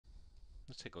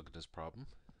Let's take a look at this problem.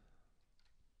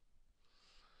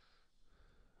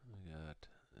 We got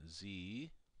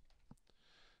z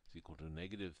is equal to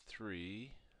negative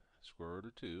 3 square root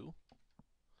of 2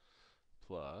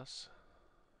 plus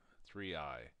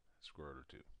 3I square root of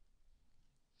 2.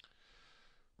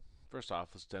 First off,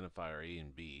 let's identify our a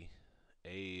and b.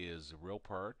 A is the real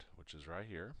part, which is right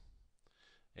here,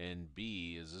 and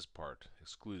b is this part,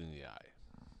 excluding the I.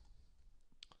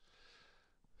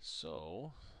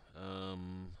 So,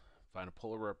 find a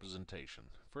polar representation.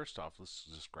 First off, let's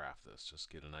just graph this, just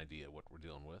get an idea of what we're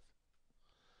dealing with.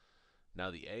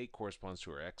 Now the a corresponds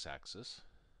to our x-axis,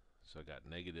 so I got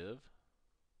negative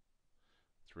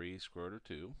 3 square root of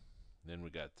 2. Then we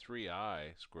got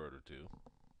 3I square root of 2.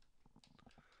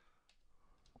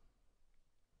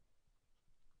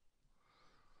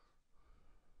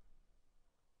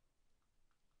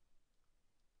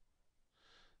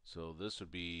 So this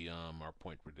would be our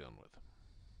point we're dealing with.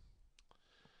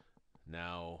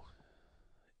 Now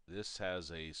this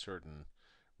has a certain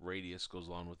radius goes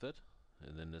along with it,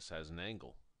 and then this has an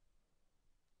angle,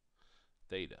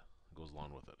 theta, goes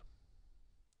along with it.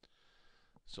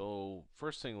 So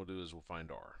first thing we'll do is we'll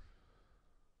find r.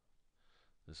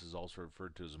 This is also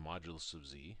referred to as a modulus of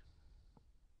z.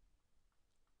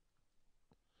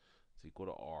 It's equal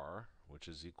to r, which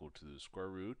is equal to the square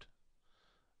root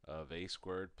of a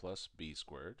squared plus b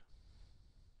squared.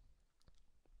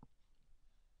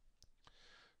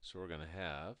 So we're going to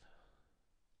have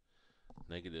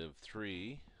negative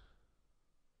 3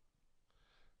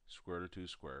 square root of 2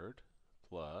 squared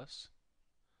plus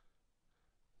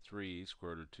 3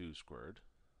 square root of 2 squared.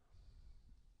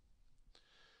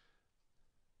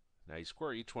 Now you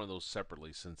square each one of those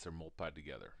separately since they're multiplied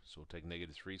together. So we'll take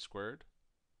negative 3 squared,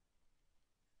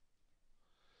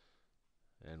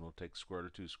 and we'll take square root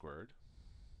of 2 squared.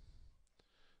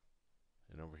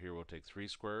 And over here we'll take 3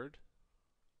 squared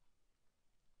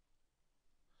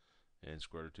and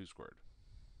square root of 2 squared.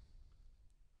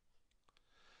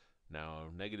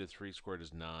 Now negative 3 squared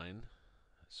is 9.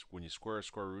 When you square a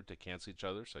square root, they cancel each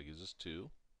other, so that gives us 2.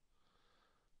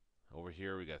 Over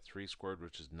here we got 3 squared,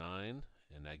 which is 9,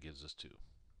 and that gives us 2.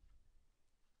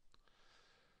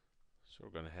 So we're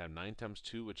going to have 9 times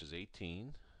 2, which is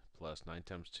 18, plus 9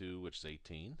 times 2, which is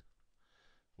 18,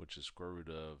 which is square root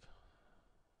of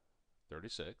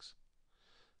 36.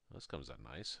 This comes out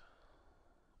nice.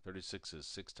 36 is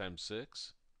 6 times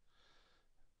 6,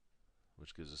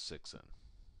 which gives us 6 then.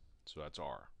 So that's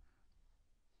r.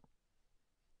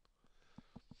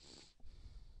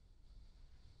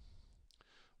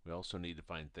 We also need to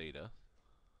find theta.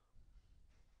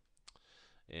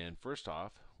 And first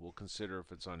off, we'll consider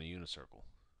if it's on a unicircle.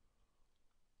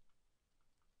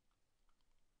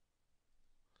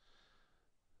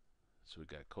 So we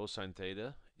got cosine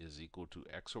theta is equal to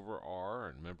x over r,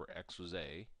 and remember x was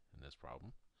a in this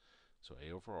problem. So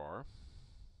a over r.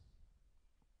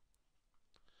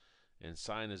 And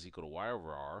sine is equal to y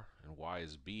over r, and y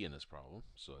is b in this problem,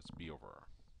 so it's b over r.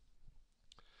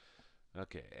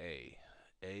 Okay, a.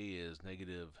 A is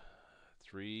negative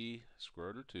 3 square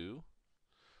root of 2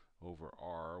 over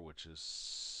r, which is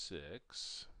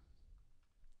 6.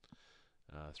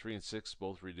 3 and 6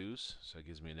 both reduce, so that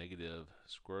gives me a negative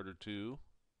square root of 2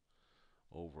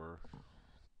 over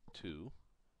 2.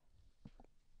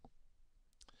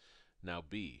 Now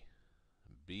b.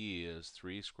 B is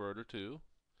 3 square root of 2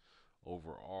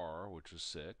 over r, which is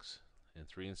 6, and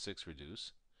 3 and 6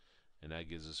 reduce, and that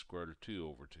gives us square root of 2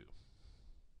 over 2.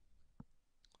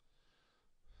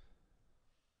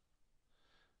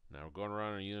 Now we're going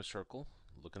around in a unicircle,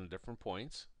 looking at different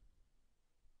points.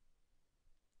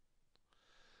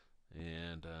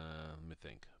 And let me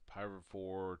think. Pi over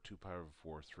 4, 2 pi over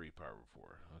 4, 3 pi over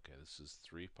 4. Okay, this is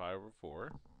 3 pi over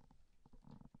 4.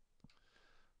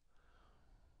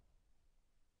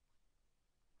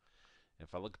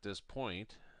 If I look at this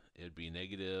point, it'd be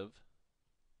negative.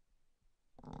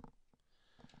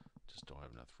 Just don't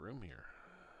have enough room here.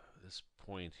 This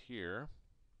point here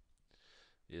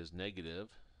is negative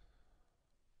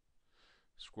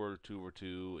square root of 2 over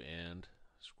 2 and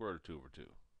square root of 2 over 2,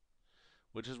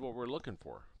 which is what we're looking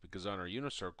for, because on our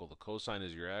unicircle the cosine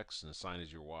is your x and the sine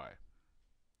is your y.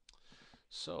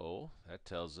 So that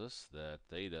tells us that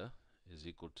theta is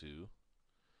equal to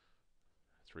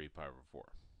 3 pi over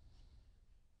 4.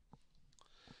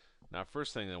 Now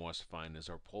first thing that I want us to find is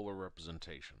our polar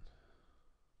representation.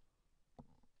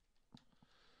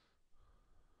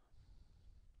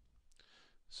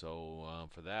 So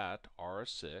for that, r is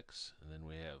 6, and then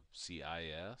we have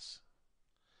CIS,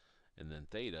 and then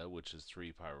theta, which is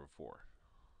 3 pi over 4.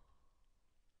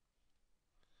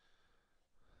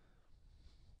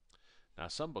 Now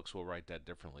some books will write that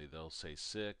differently. They'll say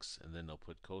 6 and then they'll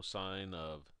put cosine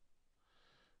of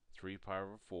 3 pi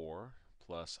over 4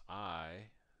 plus I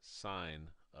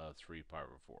sine of 3 pi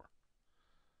over 4.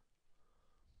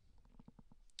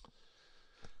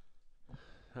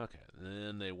 Okay,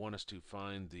 then they want us to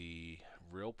find the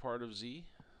real part of z.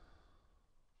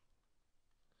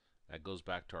 That goes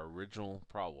back to our original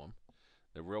problem.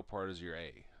 The real part is your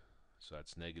a. So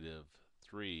that's negative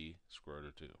 3 square root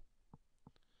of 2.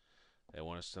 They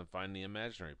want us to find the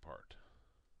imaginary part.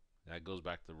 That goes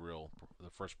back to the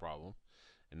first problem,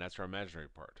 and that's our imaginary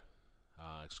part,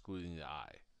 excluding the I.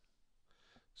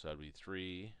 So that'd be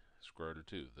 3 square root of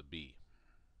 2, the b.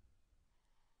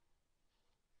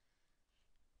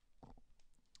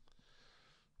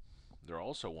 They're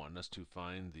also wanting us to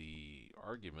find the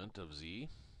argument of z.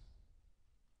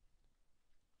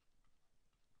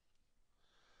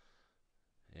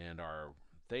 And our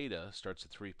theta starts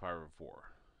at 3 pi over 4.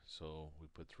 So we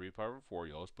put 3 pi over 4,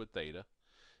 you always put theta.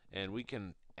 And we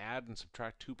can add and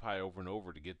subtract 2 pi over and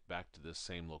over to get back to this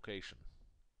same location.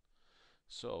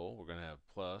 So we're going to have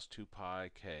plus 2 pi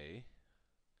k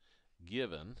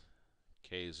given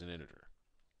k is an integer.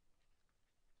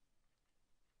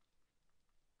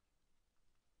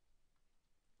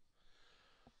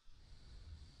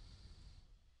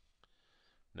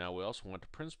 Now we also want the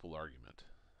principal argument,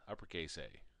 uppercase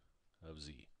A of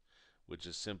z, which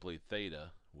is simply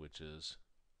theta, which is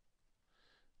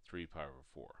 3 pi over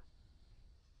 4.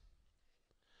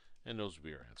 And those will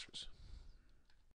be our answers.